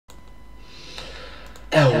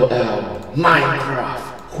LOL,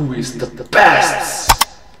 Minecraft, who is the best?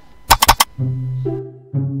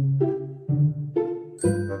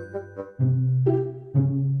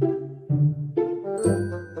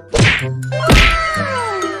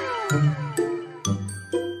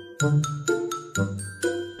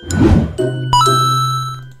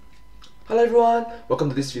 Hello everyone, welcome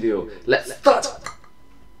to this video. Let's start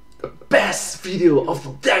the best video of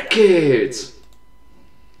the decade!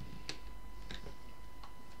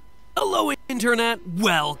 Hello Internet,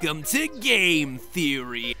 welcome to Game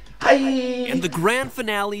Theory! Hi! And the grand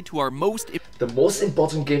finale to our the most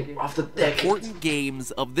important game of the decade. Important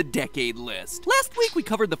games of the decade list. Last week we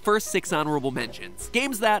covered the first 6 honorable mentions.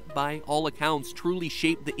 Games that, by all accounts, truly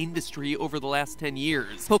shaped the industry over the last 10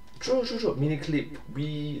 years. True. Miniclip,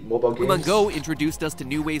 Wii, mobile games. Pokemon Go introduced us to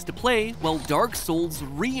new ways to play, while Dark Souls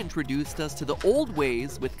reintroduced us to the old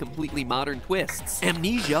ways with completely modern twists.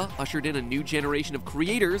 Amnesia ushered in a new generation of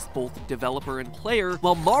creators, both developer and player,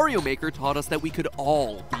 while Mario Maker taught us that we could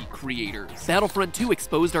all be creators. Battlefront 2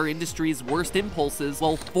 exposed our industry's worst impulses,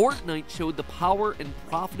 while Fortnite showed the power and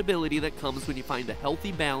profitability that comes when you find a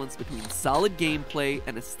healthy balance between solid gameplay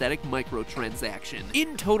and aesthetic microtransaction.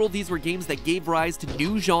 In total, these were games that gave rise to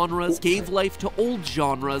new genres, gave life to old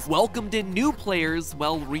genres, welcomed in new players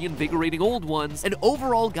while reinvigorating old ones, and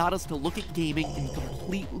overall got us to look at gaming in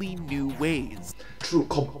completely new ways. True,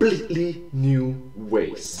 completely new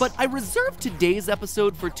ways. But I reserved today's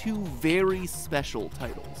episode for 2 very special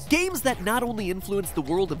titles. Games that not only influenced the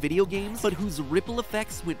world of video games, but whose ripple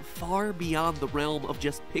effects went far beyond the realm of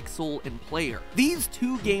just pixel and player. These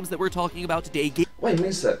 2 games that we're talking about today what it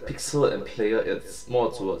means that pixel and player is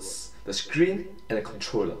more towards the screen and the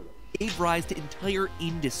controller. Gave rise to entire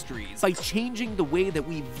industries by changing the way that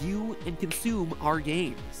we view and consume our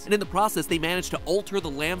games. And in the process, they managed to alter the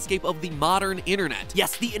landscape of the modern internet.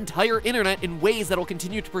 Yes, the entire internet in ways that will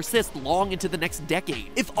continue to persist long into the next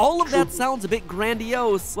decade. If all of that sounds a bit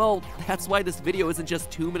grandiose, well, that's why this video isn't just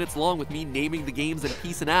 2 minutes long with me naming the games and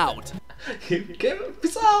peacing out.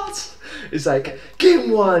 Peace out! It's like, game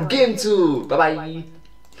 1, game 2, bye-bye.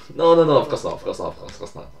 No, of course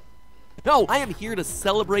not. No, I am here to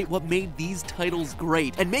celebrate what made these titles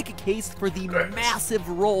great and make a case for the massive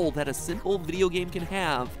role that a simple video game can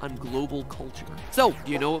have on global culture. So,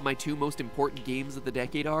 do you know what my 2 most important games of the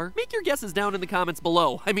decade are? Make your guesses down in the comments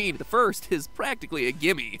below. I mean, the first is practically a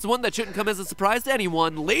gimme. It's one that shouldn't come as a surprise to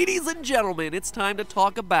anyone. Ladies and gentlemen, it's time to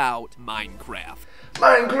talk about Minecraft.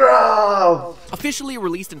 Officially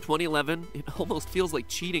released in 2011, it almost feels like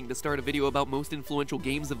cheating to start a video about most influential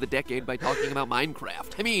games of the decade by talking about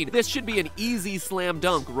Minecraft. I mean, this should be an easy slam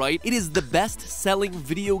dunk, right? It is the best-selling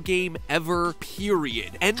video game ever,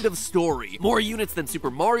 period. End of story. More units than Super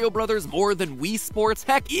Mario Brothers, more than Wii Sports,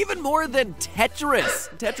 heck, even more than Tetris.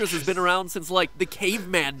 Tetris has been around since, like, the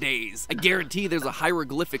caveman days. I guarantee there's a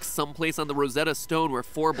hieroglyphic someplace on the Rosetta Stone where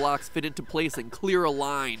 4 blocks fit into place and clear a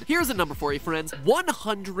line. Here's a number for you, friends.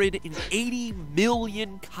 180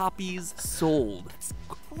 million copies sold. That's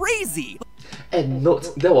crazy! And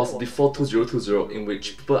note, that was before 2020, in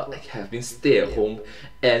which people have been stay at home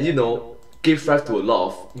and, you know, gave rise to a lot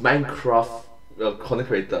of Minecraft content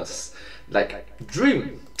creators, like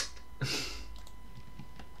Dream.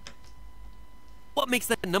 What makes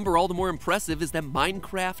that number all the more impressive is that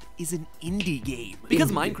Minecraft is an indie game.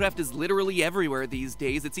 Because Minecraft is literally everywhere these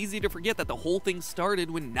days, it's easy to forget that the whole thing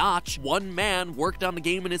started when Notch, one man, worked on the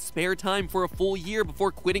game in his spare time for a full year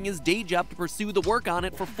before quitting his day job to pursue the work on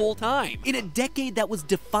it for full time. In a decade that was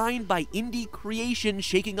defined by indie creation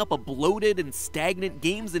shaking up a bloated and stagnant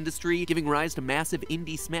games industry, giving rise to massive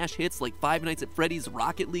indie smash hits like Five Nights at Freddy's,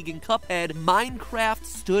 Rocket League, and Cuphead, Minecraft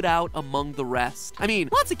stood out among the rest. I mean,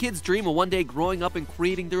 lots of kids dream of one day growing up and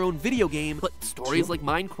creating their own video game, but stories like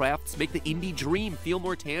Minecraft's make the indie dream feel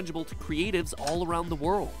more tangible to creatives all around the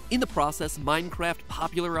world. In the process, Minecraft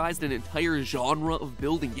popularized an entire genre of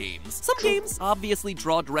building games. Some games obviously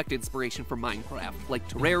draw direct inspiration from Minecraft, like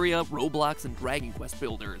Terraria, Roblox, and Dragon Quest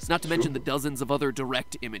builders, not to mention the dozens of other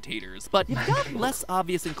direct imitators. But you've got less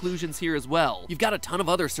obvious inclusions here as well. You've got a ton of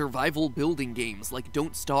other survival building games like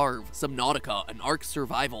Don't Starve, Subnautica, and Ark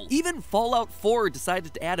Survival. Even Fallout 4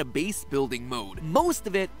 decided to add a base building mode. Most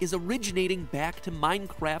of it is originating back to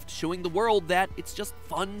Minecraft, showing the world that it's just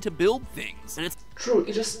fun to build things. And it's true,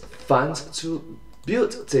 it's just fun to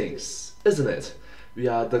build things, isn't it? We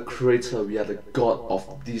are the creator, we are the god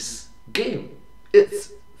of this game.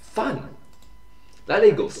 It's fun. Like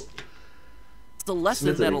Legos. It's a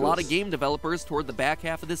lesson that a lot of game developers toward the back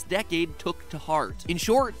half of this decade took to heart. In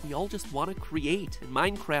short, we all just want to create, and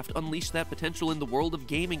Minecraft unleashed that potential in the world of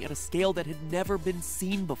gaming at a scale that had never been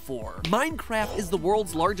seen before. Minecraft is the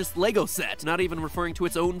world's largest Lego set, not even referring to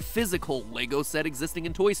its own physical Lego set existing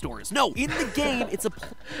in toy stores. No, in the game, it's a...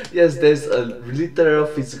 Yes, there's a literal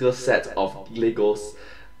physical set of Legos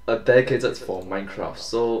dedicated for Minecraft.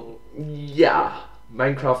 So, yeah,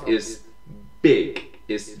 Minecraft is big.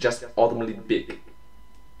 It's just ultimately big.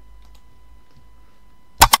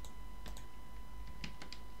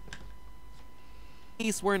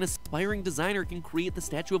 Where an aspiring designer can create the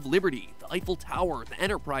Statue of Liberty, the Eiffel Tower, the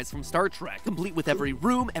Enterprise from Star Trek, complete with every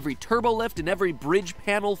room, every turbo lift, and every bridge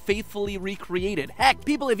panel faithfully recreated. Heck,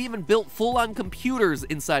 people have even built full-on computers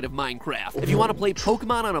inside of Minecraft. If you want to play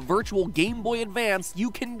Pokemon on a virtual Game Boy Advance, you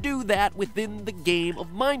can do that within the game of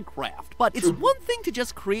Minecraft. But it's one thing to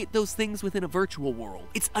just create those things within a virtual world.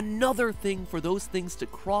 It's another thing for those things to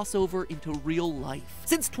cross over into real life.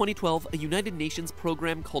 Since 2012, a United Nations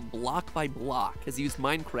program called Block by Block has used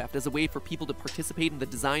Minecraft as a way for people to participate in the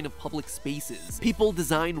design of public spaces. People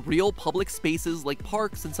design real public spaces like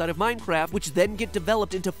parks inside of Minecraft, which then get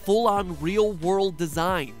developed into full-on real-world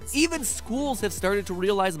designs. Even schools have started to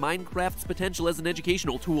realize Minecraft's potential as an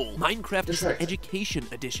educational tool. Minecraft is an education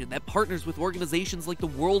edition that partners with organizations like the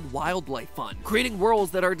World Wildlife Fund, creating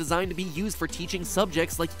worlds that are designed to be used for teaching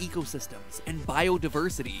subjects like ecosystems and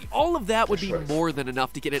biodiversity. All of that would be more than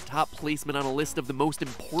enough to get a top placement on a list of the most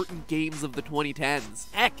important games of the 2010s.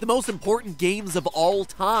 Heck, the most important games of all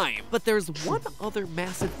time. But there's one other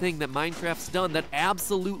massive thing that Minecraft's done that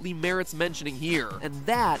absolutely merits mentioning here, and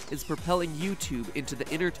that is propelling YouTube into the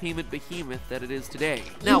entertainment behemoth that it is today.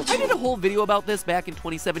 Now, I did a whole video about this back in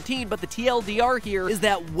 2017, but the TLDR here is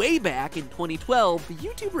that way back in 2012, the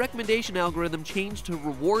YouTube recommendation algorithm changed to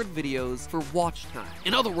reward videos for watch time.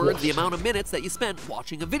 In other words, the amount of minutes that you spent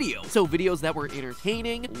watching a video. So videos that were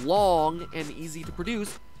entertaining, long, and easy to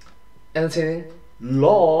produce. Entertaining,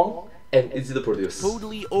 long, and easy to produce.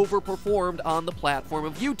 Totally overperformed on the platform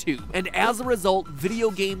of YouTube. And as a result,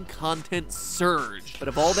 video game content surged. But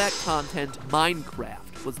of all that content,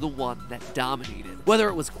 Minecraft was the one that dominated. Whether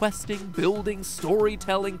it was questing, building,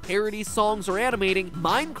 storytelling, parody songs, or animating,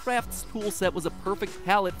 Minecraft's toolset was a perfect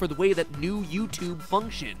palette for the way that new YouTube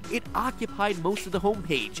functioned. It occupied most of the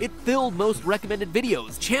homepage. It filled most recommended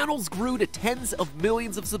videos. Channels grew to tens of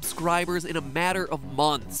millions of subscribers in a matter of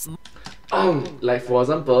months. Like for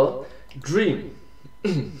example, Dream.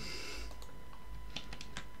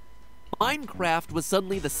 Minecraft was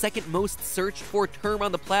suddenly the second most searched for term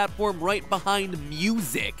on the platform, right behind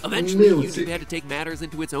music. Eventually, YouTube had to take matters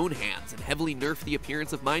into its own hands and heavily nerf the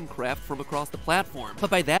appearance of Minecraft from across the platform. But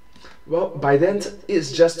by that then,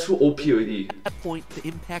 it's just too OP already. At that point, the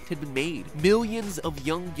impact had been made. Millions of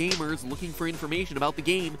young gamers looking for information about the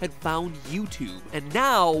game had found YouTube. And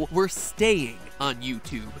now, we're staying on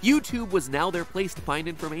YouTube. YouTube was now their place to find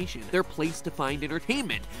information, their place to find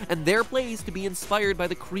entertainment, and their place to be inspired by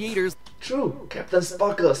the creators. True, Captain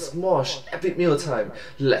Sparkle, Smosh, Epic Meal Time,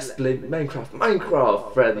 Let's Play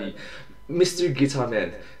Minecraft, Freddy, Mystery Guitar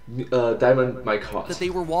Man, Diamond Minecraft. That they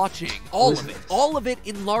were watching. All of it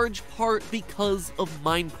in large part because of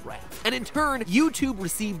Minecraft. And in turn, YouTube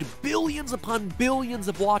received billions upon billions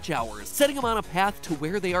of watch hours, setting them on a path to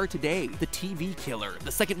where they are today. The TV killer,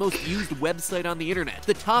 the second most used website on the internet,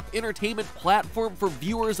 the top entertainment platform for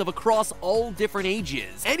viewers of across all different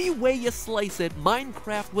ages. Any way you slice it,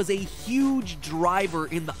 Minecraft was a huge driver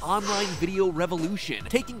in the online video revolution,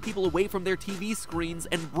 taking people away from their TV screens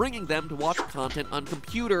and bringing them to watch content on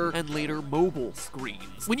computer and later mobile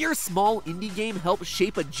screens. When your small indie game helps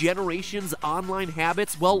shape a generation's online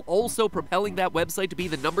habits while also propelling that website to be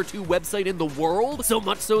the #2 website in the world, so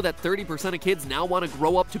much so that 30% of kids now want to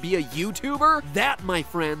grow up to be a YouTuber, that, my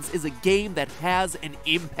friends, is a game that has an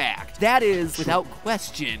impact. That is, without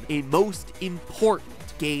question, a most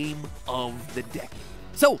important game of the decade.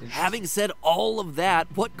 So, having said all of that,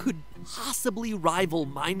 what could possibly rival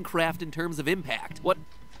Minecraft in terms of impact? What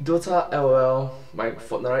Dota, LOL,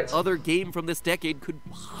 Fortnite. Other game from this decade could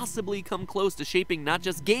possibly come close to shaping not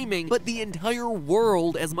just gaming, but the entire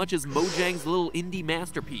world as much as Mojang's little indie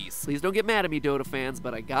masterpiece. Please don't get mad at me, Dota fans,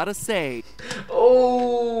 but I gotta say...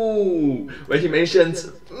 Oh! When he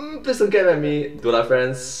mentioned, please don't get mad at me, Dota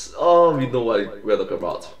fans, oh, we know what we're talking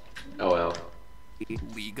about. LOL.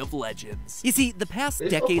 League of Legends. You see, the past Of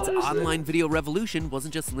decade's course, online video revolution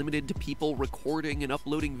wasn't just limited to people recording and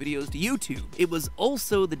uploading videos to YouTube. It was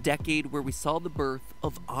also the decade where we saw the birth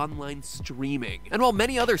of online streaming. And while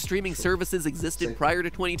many other streaming services existed prior to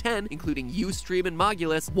 2010, including Ustream and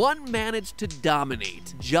Mogulus, one managed to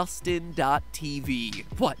dominate: Justin.tv.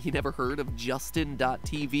 What, you never heard of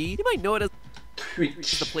Justin.tv? You might know it as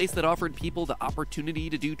Twitch. the place that offered people the opportunity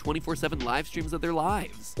to do 24/7 live streams of their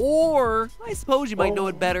lives. Or, I suppose you might know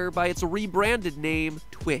it better by its rebranded name,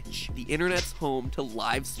 Twitch, the internet's home to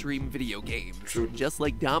live stream video games. True. Just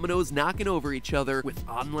like dominoes knocking over each other, with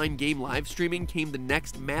online game live streaming came the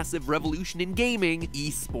next massive revolution in gaming: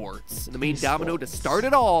 esports. And the main domino to start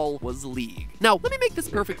it all was League. Now, let me make this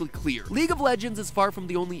perfectly clear. League of Legends is far from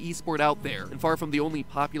the only esport out there, and far from the only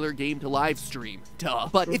popular game to live stream. Duh.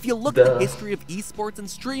 But if you look at the history of esports and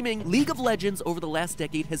streaming, League of Legends over the last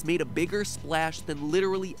decade has made a bigger splash than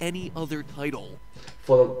literally any other title.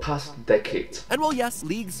 For the past decade. And while yes,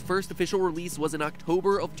 League's first official release was in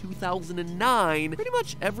October of 2009, pretty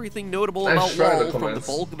much everything notable about LoL, from the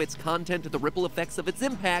bulk of its content to the ripple effects of its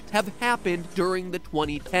impact, have happened during the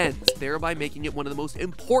 2010s, thereby making it one of the most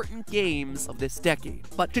important games of this decade.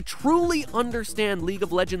 But to truly understand League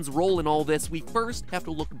of Legends' role in all this, we first have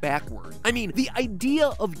to look backward. I mean, the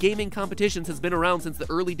idea of gaming competitions has been around since the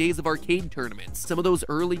early days of arcade tournaments. Some of those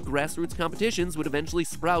early grassroots competitions would eventually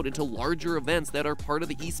sprout into larger events that are part of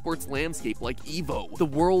the esports landscape, like EVO, the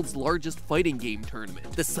world's largest fighting game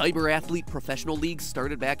tournament. The Cyber Athlete Professional League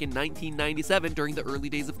started back in 1997 during the early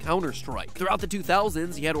days of Counter-Strike. Throughout the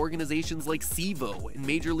 2000s, you had organizations like CEVO and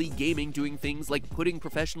Major League Gaming doing things like putting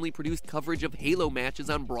professionally produced coverage of Halo matches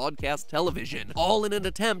on broadcast television, all in an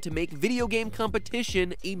attempt to make video game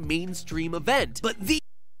competition a mainstream event. But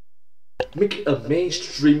Make a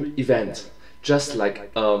mainstream event, just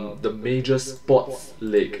like the major sports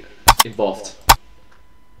league involved.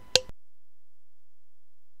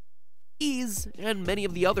 These, and many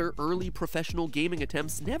of the other early professional gaming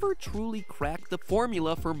attempts, never truly cracked the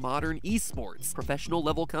formula for modern esports. Professional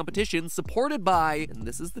level competitions supported by, and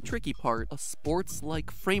this is the tricky part, a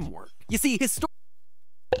sports-like framework. You see,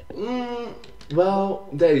 Well,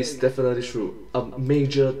 that is definitely true. A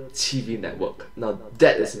major TV network. Now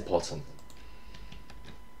that is important.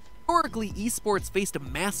 Historically, esports faced a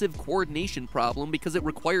massive coordination problem because it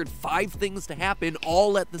required 5 things to happen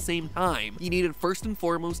all at the same time. You needed first and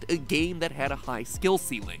foremost a game that had a high skill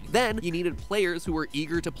ceiling. Then, you needed players who were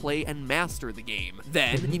eager to play and master the game.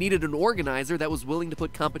 Then, you needed an organizer that was willing to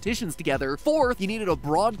put competitions together. Fourth, you needed a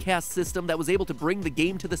broadcast system that was able to bring the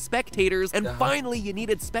game to the spectators. And finally, you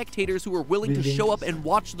needed spectators who were willing to show up and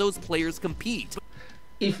watch those players compete.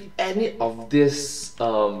 If any of these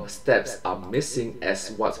steps are missing,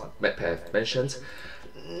 as what MacPath mentioned,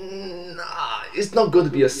 it's not going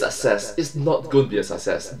to be a success. It's not going to be a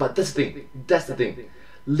success. But that's the thing.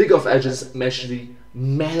 League of Legends actually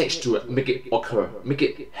managed to make it occur, make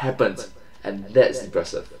it happen, and that's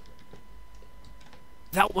impressive.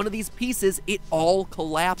 Without one of these pieces, it all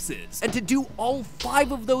collapses. And to do all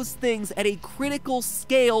 5 of those things at a critical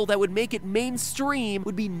scale that would make it mainstream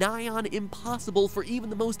would be nigh on impossible for even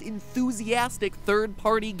the most enthusiastic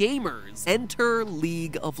third-party gamers. Enter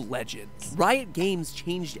League of Legends. Riot Games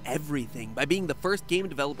changed everything by being the first game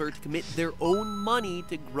developer to commit their own money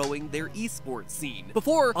to growing their esports scene.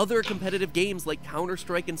 Before, other competitive games like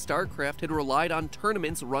Counter-Strike and StarCraft had relied on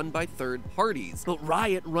tournaments run by third parties. But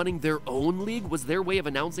Riot running their own league was their way of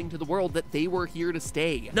announcing to the world that they were here to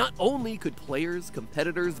stay. Not only could players,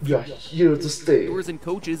 competitors, viewers, and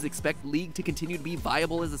coaches expect League to continue to be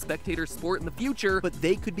viable as a spectator sport in the future, but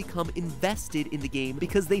they could become invested in the game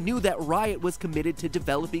because they knew that Riot was committed to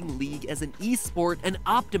developing League as an esport and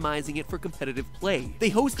optimizing it for competitive play. They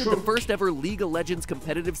hosted the first ever League of Legends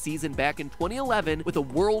competitive season back in 2011 with a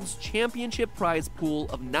World's Championship prize pool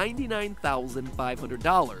of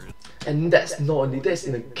 $99,500. And that's not only that's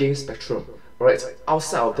in the game spectrum. Right,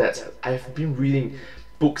 outside of that, I've been reading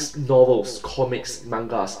books, novels, comics,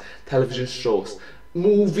 mangas, television shows,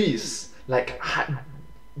 movies, like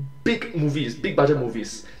big movies, big budget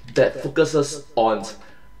movies that focuses on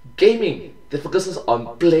gaming, that focuses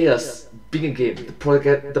on players being a game.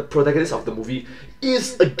 The protagonist of the movie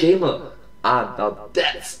is a gamer. Now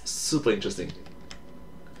that's super interesting.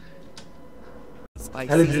 By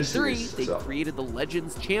Season 3, they created the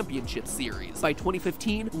Legends Championship Series. By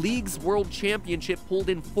 2015, League's World Championship pulled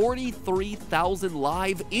in 43,000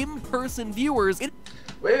 live, in-person viewers.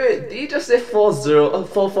 Wait, did you just say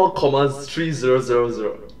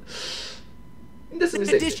 44,300? That's a In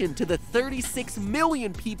mistake. addition to the 36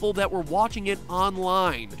 million people that were watching it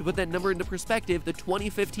online. To put that number into perspective, the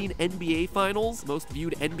 2015 NBA Finals, most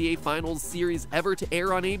viewed NBA Finals series ever to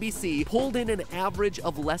air on ABC, pulled in an average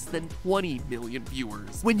of less than 20 million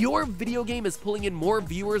viewers. When your video game is pulling in more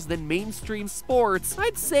viewers than mainstream sports,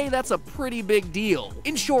 I'd say that's a pretty big deal.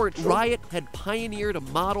 In short, Riot had pioneered a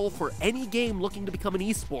model for any game looking to become an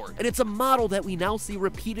esport, and it's a model that we now see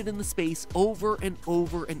repeated in the space over and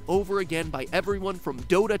over and over again by everyone from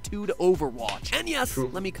Dota 2 to Overwatch. And yes,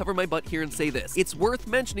 let me cover my butt here and say this. It's worth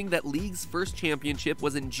mentioning that League's first championship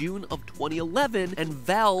was in June of 2011, and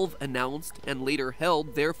Valve announced and later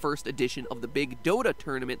held their first edition of the big Dota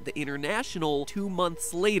tournament, the International, 2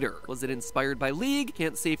 months later. Was it inspired by League?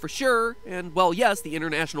 Can't say for sure. And well, yes, the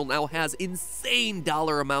International now has insane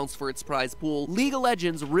dollar amounts for its prize pool. League of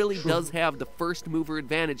Legends really does have the first mover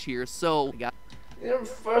advantage here, so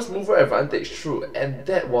First mover advantage, true, and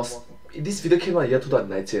that was, this video came out in year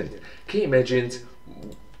 2019. Can you imagine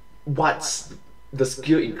what's the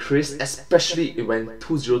skill increase, especially when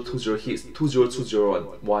 2020 hits, 2020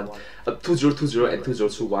 and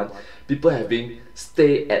 2021, people having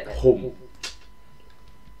stay at home.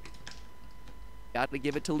 Gotta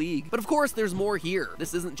give it to League. But of course, there's more here.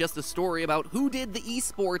 This isn't just a story about who did the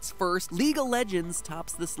esports first. League of Legends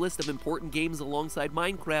tops this list of important games alongside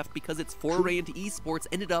Minecraft because its foray into esports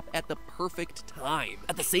ended up at the perfect time.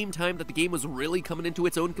 At the same time that the game was really coming into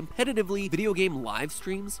its own competitively, video game live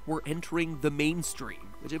streams were entering the mainstream.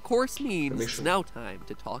 Which of course means it's now time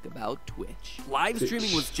to talk about Twitch. Live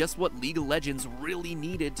streaming was just what League of Legends really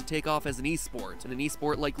needed to take off as an esport, and an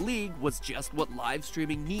esport like League was just what live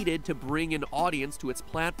streaming needed to bring an audience to its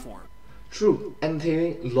platform. True,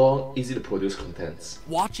 entertaining, long, easy to produce contents.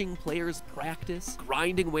 Watching players practice,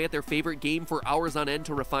 grinding away at their favorite game for hours on end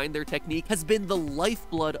to refine their technique has been the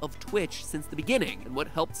lifeblood of Twitch since the beginning, and what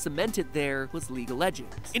helped cement it there was League of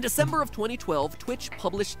Legends. In December of 2012, Twitch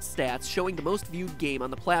published stats showing the most viewed game on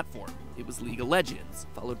the platform. It was League of Legends,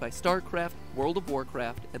 followed by StarCraft, World of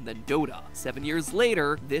Warcraft, and then Dota. 7 years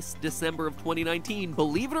later, this December of 2019,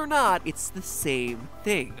 believe it or not, it's the same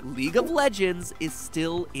thing. League of Legends is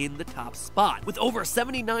still in the top spot, with over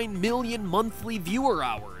 79 million monthly viewer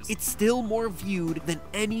hours. It's still more viewed than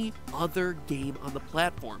any other game on the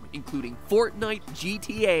platform, including Fortnite,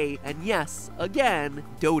 GTA, and yes, again,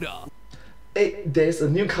 Dota. Hey, there's a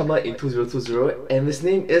newcomer in 2020, and his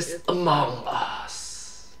name is Among Us.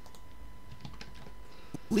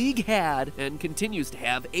 League had, and continues to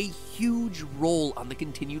have, a huge role on the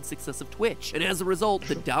continued success of Twitch, and as a result,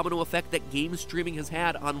 the domino effect that game streaming has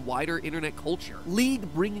had on wider internet culture.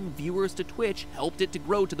 League bringing viewers to Twitch helped it to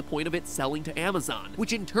grow to the point of it selling to Amazon,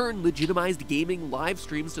 which in turn legitimized gaming live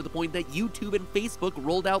streams to the point that YouTube and Facebook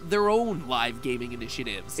rolled out their own live gaming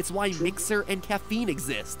initiatives. It's why Mixer and Caffeine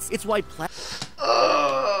exists. It's why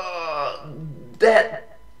That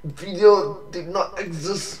video did not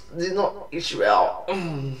exist, did not age well.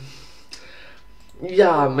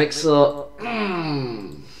 Yeah, Mixer.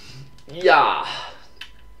 Yeah.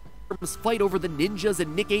 fight over the ninjas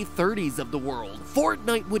and Nikkei 30s of the world.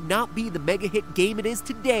 Fortnite would not be the mega hit game it is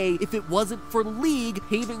today if it wasn't for League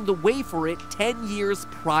paving the way for it 10 years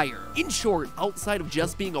prior. In short, outside of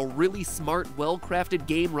just being a really smart, well-crafted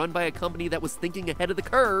game run by a company that was thinking ahead of the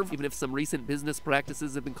curve, even if some recent business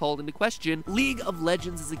practices have been called into question, League of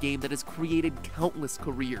Legends is a game that has created countless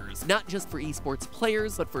careers, not just for esports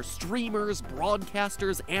players, but for streamers,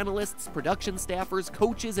 broadcasters, analysts, production staffers,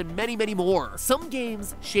 coaches, and many, many more. Some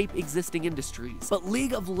games shape existing industries, but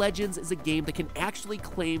League of Legends is a game that can actually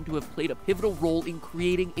claim to have played a pivotal role in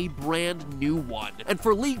creating a brand new one. And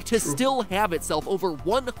for League to still have itself over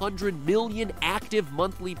 100 million active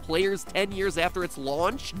monthly players 10 years after its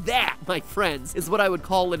launch, that, my friends, is what I would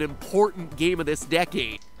call an important game of this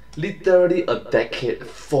decade. Literally a decade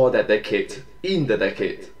for that decade, in the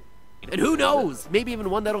decade. And who knows, maybe even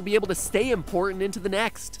one that'll be able to stay important into the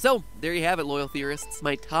next. So, there you have it, loyal theorists.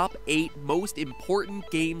 My top 8 most important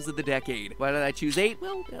games of the decade. Why did I choose 8?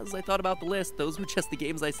 Well, as I thought about the list, those were just the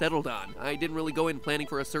games I settled on. I didn't really go in planning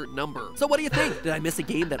for a certain number. So what do you think? Did I miss a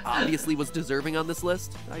game that obviously was deserving on this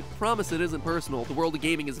list? I promise it isn't personal. The world of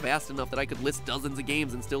gaming is vast enough that I could list dozens of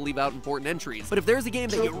games and still leave out important entries. But if there's a game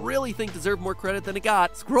that you really think deserved more credit than it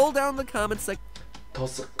got, scroll down the comments section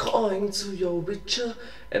Toss a coin to your Witcher,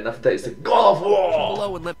 and after that it's the God of War!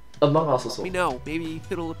 below and let Among Us also. me know. Maybe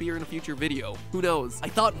it'll appear in a future video. Who knows? I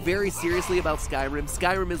thought very seriously about Skyrim.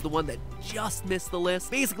 Skyrim is the one that just missed the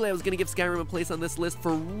list. Basically, I was gonna give Skyrim a place on this list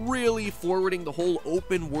for really forwarding the whole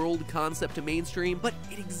open world concept to mainstream, but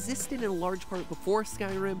it existed in a large part before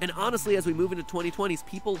Skyrim, and honestly, as we move into 2020s,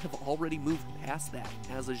 people have already moved past that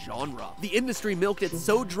as a genre. The industry milked it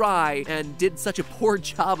so dry and did such a poor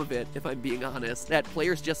job of it, if I'm being honest, that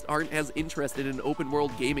players just aren't as interested in open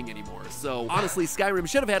world gaming anymore. So honestly, Skyrim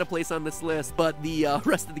should have had a place on this list, but the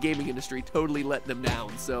rest of the gaming industry totally let them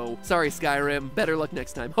down. So sorry, Skyrim. Better luck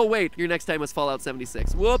next time. Oh wait, your next time was Fallout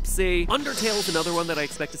 76. Whoopsie. Undertale is another one that I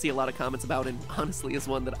expect to see a lot of comments about, and honestly is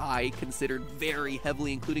one that I considered very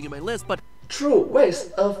heavily including in my list, but True,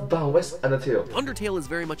 where's Earthbound, where's Undertale? Undertale is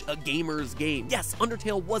very much a gamer's game. Yes,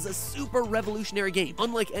 Undertale was a super revolutionary game,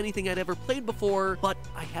 unlike anything I'd ever played before, but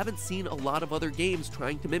I haven't seen a lot of other games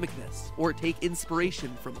trying to mimic this, or take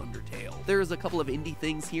inspiration from Undertale. There's a couple of indie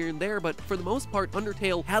things here and there, but for the most part,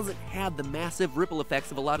 Undertale hasn't had the massive ripple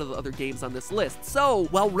effects of a lot of the other games on this list. So,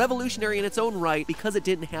 while revolutionary in its own right, because it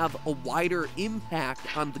didn't have a wider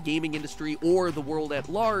impact on the gaming industry or the world at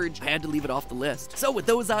large, I had to leave it off the list. So with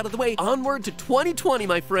those out of the way, onward to 2020,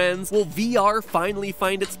 my friends. Will VR finally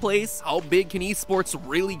find its place? How big can esports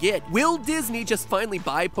really get? Will Disney just finally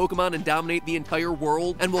buy Pokemon and dominate the entire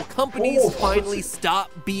world? And will companies finally stop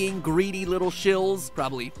being greedy little shills?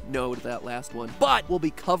 Probably no to that last one, but we'll be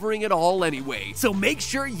covering it all anyway. So make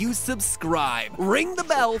sure you subscribe. Ring the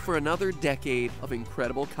bell for another decade of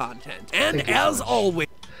incredible content. And as always,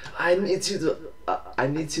 I need to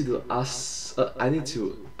ask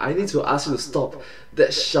you to stop.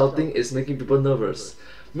 That shouting is making people nervous.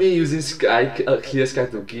 Me using clear sky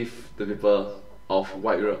to give the people of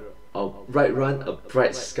Whiterun a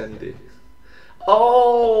bright sunny day.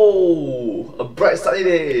 Oh, a bright sunny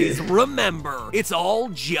day. Remember, it's all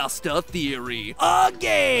just a theory. A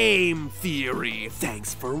game theory.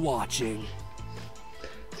 Thanks for watching.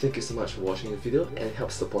 Thank you so much for watching the video and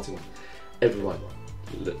help supporting everyone.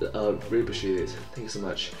 Really appreciate it. Thank you so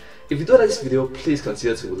much. If you do like this video, please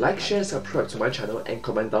consider to like, share, and subscribe to my channel and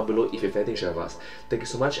comment down below if you have anything to share with us. Thank you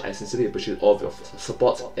so much. I sincerely appreciate all of your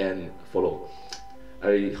support and follow.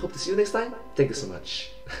 I hope to see you next time. Thank you so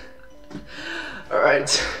much.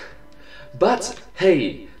 Alright. But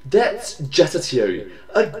hey, that's just a theory.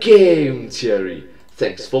 A game theory.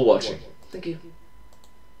 Thanks for watching. Thank you.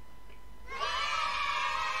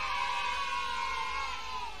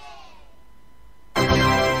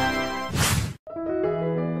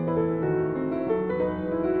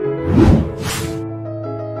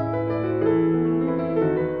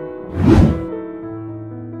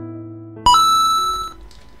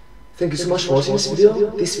 Thank you so much for watching this video.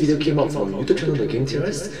 This video came out from YouTube channel The Game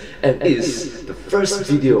Terrorist, and it is the first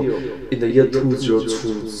video in the year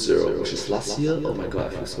 2020, which is last year. Oh my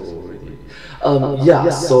god, I feel so old already. Yeah,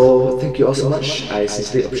 so thank you all so much. I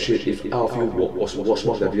sincerely appreciate if all of you watch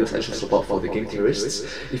more of the videos and show support for The Game Terrorists.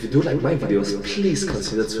 If you do like my videos, please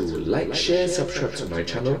consider to like, share, subscribe to my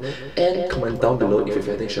channel, and comment down below if you have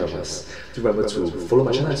anything to share with us. Do remember to follow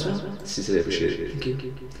my channel as well. Sincerely appreciate it. Thank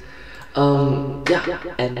you.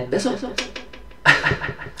 Yeah, and that's all.